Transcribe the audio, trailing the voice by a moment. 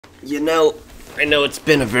You know, I know it's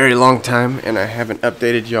been a very long time and I haven't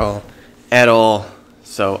updated y'all at all,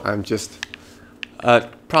 so I'm just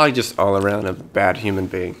probably just all around a bad human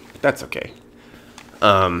being. That's okay.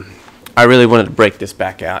 I really wanted to break this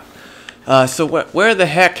back out. So where the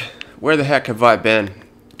heck have I been?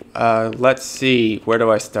 Let's see, where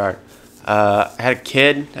do I start? I had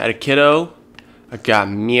a kiddo. I got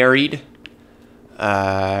married.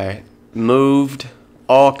 I moved.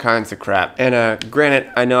 All kinds of crap. And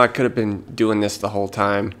granted, I know I could have been doing this the whole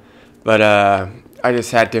time, but I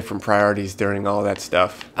just had different priorities during all that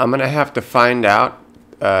stuff. I'm gonna have to find out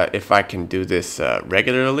if I can do this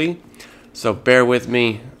regularly. So bear with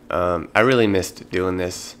me. I really missed doing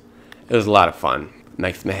this. It was a lot of fun.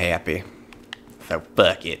 Makes me happy. So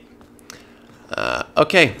fuck it.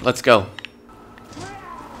 Okay, let's go.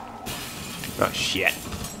 Oh shit.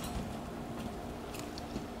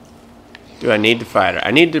 Do I need to fight her? I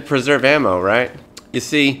need to preserve ammo, right? You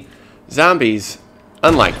see, zombies,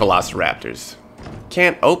 unlike velociraptors,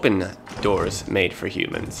 can't open doors made for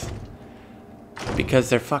humans. Because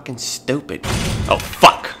they're fucking stupid. Oh,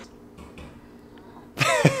 fuck!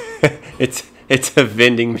 It's a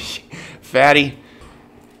vending machine. Fatty.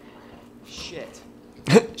 Shit.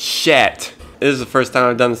 Shit. This is the first time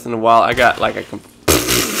I've done this in a while. I got like a...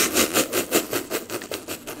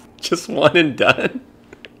 Just one and done.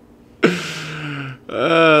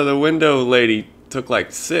 The window lady took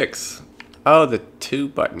like 6. Oh, the 2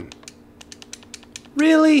 button.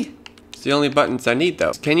 Really? It's the only buttons I need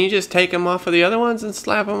though. Can you just take them off of the other ones and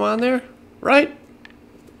slap them on there? Right?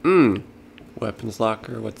 Weapons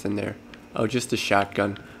locker, what's in there? Oh, just a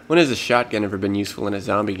shotgun. When has a shotgun ever been useful in a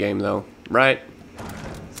zombie game though? Right?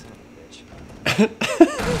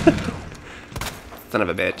 Son of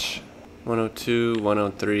a bitch. 102,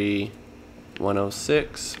 103,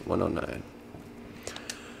 106, 109.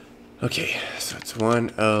 Okay, so it's 10.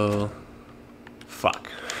 Fuck.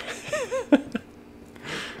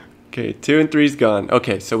 Okay, 2 and 3's gone.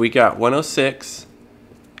 Okay, so we got 106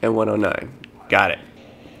 and 109. Got it.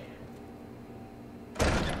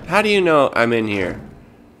 How do you know I'm in here?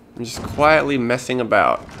 I'm just quietly messing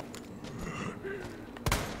about.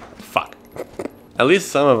 Fuck. At least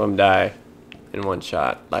some of them die in one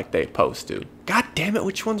shot, like they supposed to. God damn it,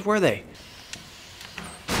 which ones were they?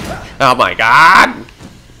 Oh my god!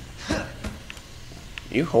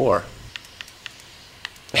 You whore.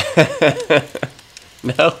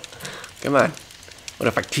 No? Come on. What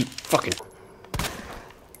if I keep fucking...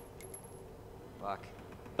 Fuck.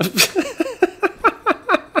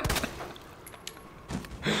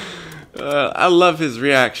 I love his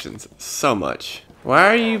reactions so much. Why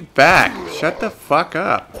are you back? Shut the fuck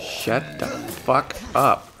up. Shut the fuck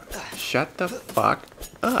up. Shut the fuck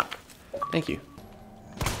up. Thank you.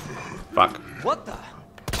 Fuck. What the?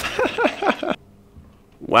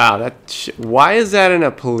 Wow, why is that in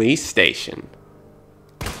a police station?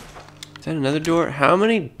 Is that another door? How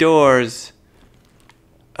many doors?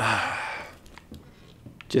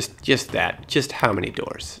 Just that. Just how many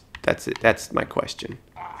doors? That's it. That's my question.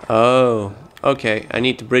 Oh, okay. I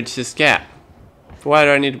need to bridge this gap. Why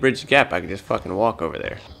do I need to bridge the gap? I can just fucking walk over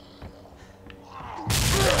there.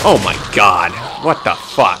 Oh my god. What the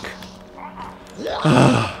fuck?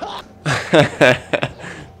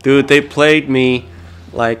 Dude, they played me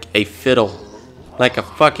like a fiddle. Like a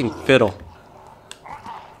fucking fiddle.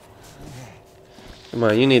 Come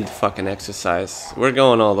on, you need to fucking exercise. We're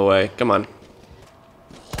going all the way. Come on.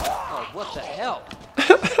 Oh, what the hell?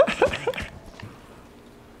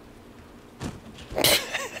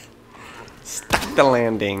 Stuck the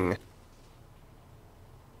landing.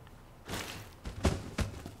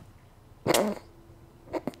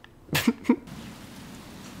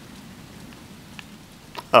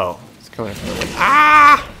 Oh, it's coming from the way.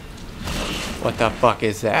 Ah! What the fuck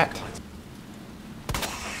is that?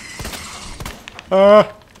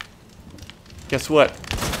 Guess what?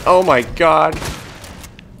 Oh my god.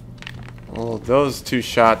 Oh, those 2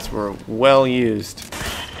 shots were well used.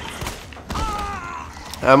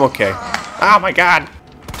 I'm okay. Oh my god!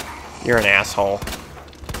 You're an asshole.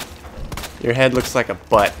 Your head looks like a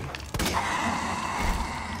butt.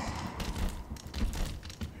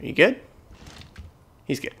 Are you good?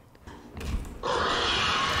 He's good.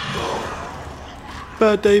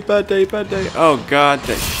 Bad day, bad day, bad day. Oh god.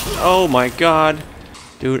 Oh my god.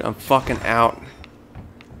 Dude, I'm fucking out.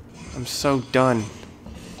 I'm so done.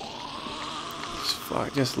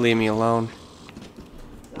 Just leave me alone.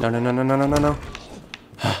 No, no, no, no, no, no, no, no.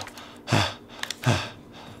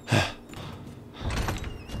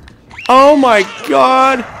 Oh my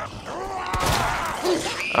god!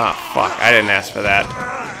 Oh fuck, I didn't ask for that.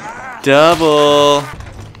 Double!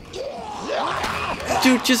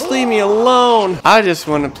 Dude, just leave me alone. I just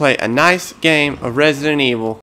want to play a nice game of Resident Evil.